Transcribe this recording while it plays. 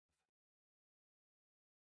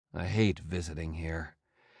I hate visiting here.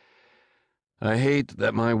 I hate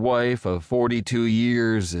that my wife of 42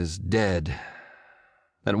 years is dead.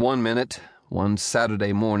 At one minute, one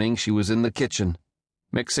Saturday morning, she was in the kitchen,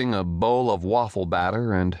 mixing a bowl of waffle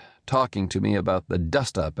batter and talking to me about the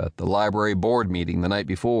dust-up at the library board meeting the night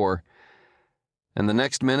before. And the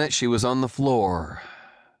next minute, she was on the floor,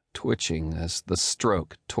 twitching as the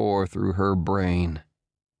stroke tore through her brain.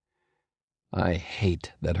 I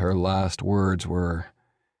hate that her last words were,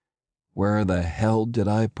 "Where the hell did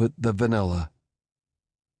I put the vanilla?"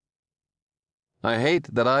 I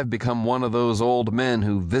hate that I've become one of those old men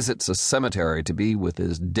who visits a cemetery to be with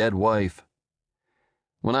his dead wife.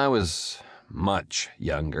 When I was much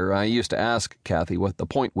younger, I used to ask Kathy what the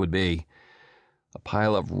point would be. A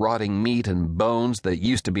pile of rotting meat and bones that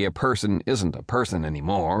used to be a person isn't a person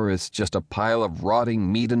anymore. It's just a pile of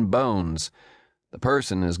rotting meat and bones. The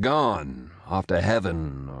person is gone, off to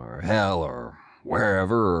heaven or hell or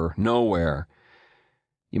wherever or nowhere.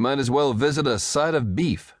 You might as well visit a side of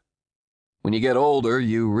beef. When you get older,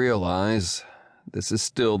 you realize this is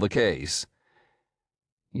still the case.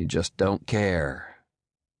 You just don't care.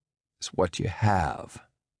 It's what you have.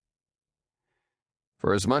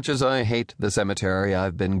 For as much as I hate the cemetery,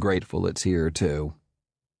 I've been grateful it's here, too.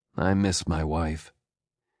 I miss my wife.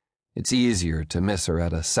 It's easier to miss her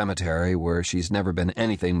at a cemetery where she's never been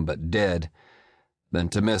anything but dead than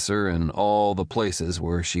to miss her in all the places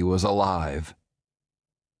where she was alive.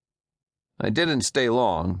 I didn't stay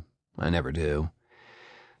long. I never do.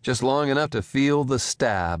 Just long enough to feel the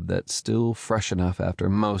stab that's still fresh enough after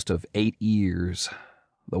most of 8 years.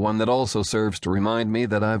 The one that also serves to remind me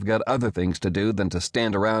that I've got other things to do than to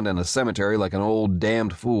stand around in a cemetery like an old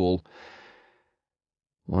damned fool.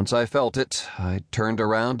 Once I felt it, I turned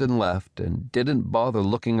around and left and didn't bother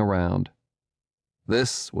looking around.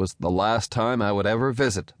 This was the last time I would ever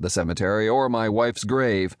visit the cemetery or my wife's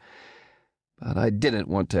grave, but I didn't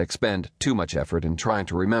want to expend too much effort in trying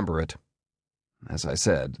to remember it. As I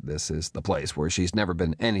said, this is the place where she's never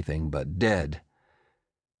been anything but dead.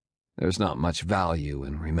 There's not much value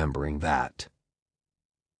in remembering that.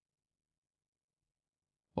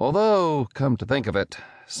 Although, come to think of it,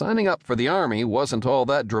 signing up for the Army wasn't all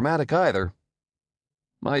that dramatic either.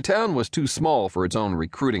 My town was too small for its own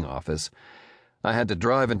recruiting office. I had to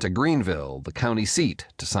drive into Greenville, the county seat,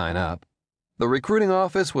 to sign up. The recruiting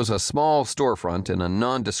office was a small storefront in a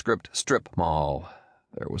nondescript strip mall.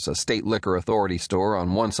 There was a state liquor authority store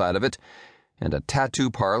on one side of it and a tattoo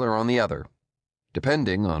parlor on the other.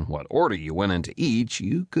 Depending on what order you went into each,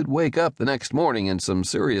 you could wake up the next morning in some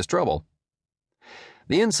serious trouble.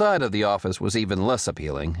 The inside of the office was even less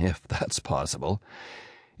appealing, if that's possible.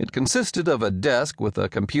 It consisted of a desk with a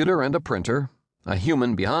computer and a printer, a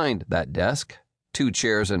human behind that desk, 2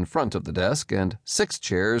 chairs in front of the desk, and 6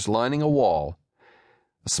 chairs lining a wall.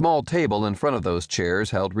 A small table in front of those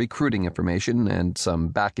chairs held recruiting information and some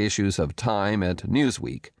back issues of Time and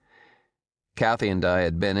Newsweek. Kathy and I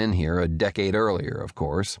had been in here a decade earlier, of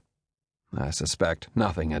course. I suspect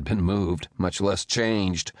nothing had been moved, much less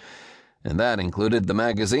changed, and that included the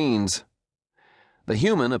magazines. The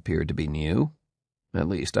human appeared to be new. At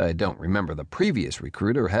least I don't remember the previous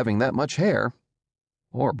recruiter having that much hair.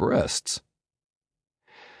 Or breasts.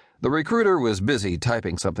 The recruiter was busy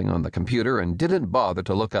typing something on the computer and didn't bother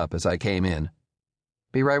to look up as I came in.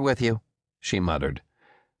 "Be right with you," she muttered,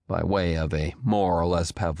 by way of a more or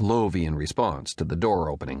less Pavlovian response to the door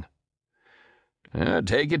opening.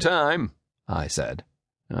 "Take your time," I said.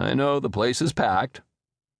 "I know the place is packed."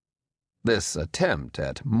 This attempt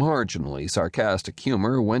at marginally sarcastic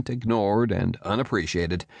humor went ignored and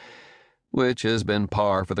unappreciated, which has been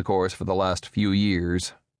par for the course for the last few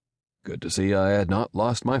years. Good to see I had not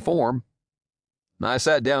lost my form. I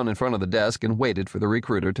sat down in front of the desk and waited for the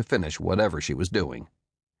recruiter to finish whatever she was doing.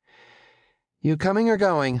 "You coming or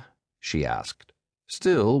going?" she asked,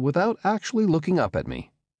 still without actually looking up at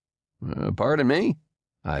me. "Pardon me?"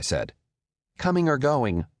 I said. "Coming or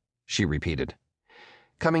going?" she repeated.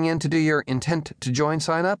 "Coming in to do your intent to join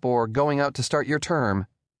sign-up or going out to start your term?"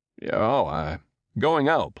 Going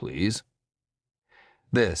out, please."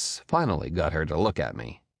 This finally got her to look at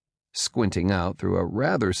me, squinting out through a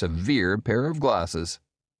rather severe pair of glasses.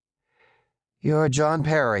 "You're John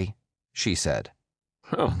Perry," she said.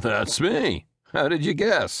 "Oh, that's me. How did you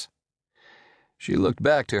guess?" She looked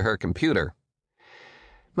back to her computer.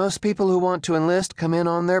 "Most people who want to enlist come in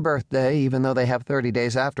on their birthday, even though they have 30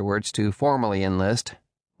 days afterwards to formally enlist.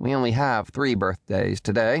 We only have 3 birthdays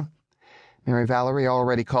today. Mary Valerie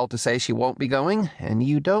already called to say she won't be going, and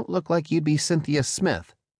you don't look like you'd be Cynthia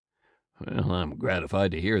Smith." "Well, I'm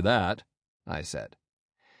gratified to hear that," I said.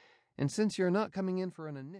 "And since you're not coming in for an initial..."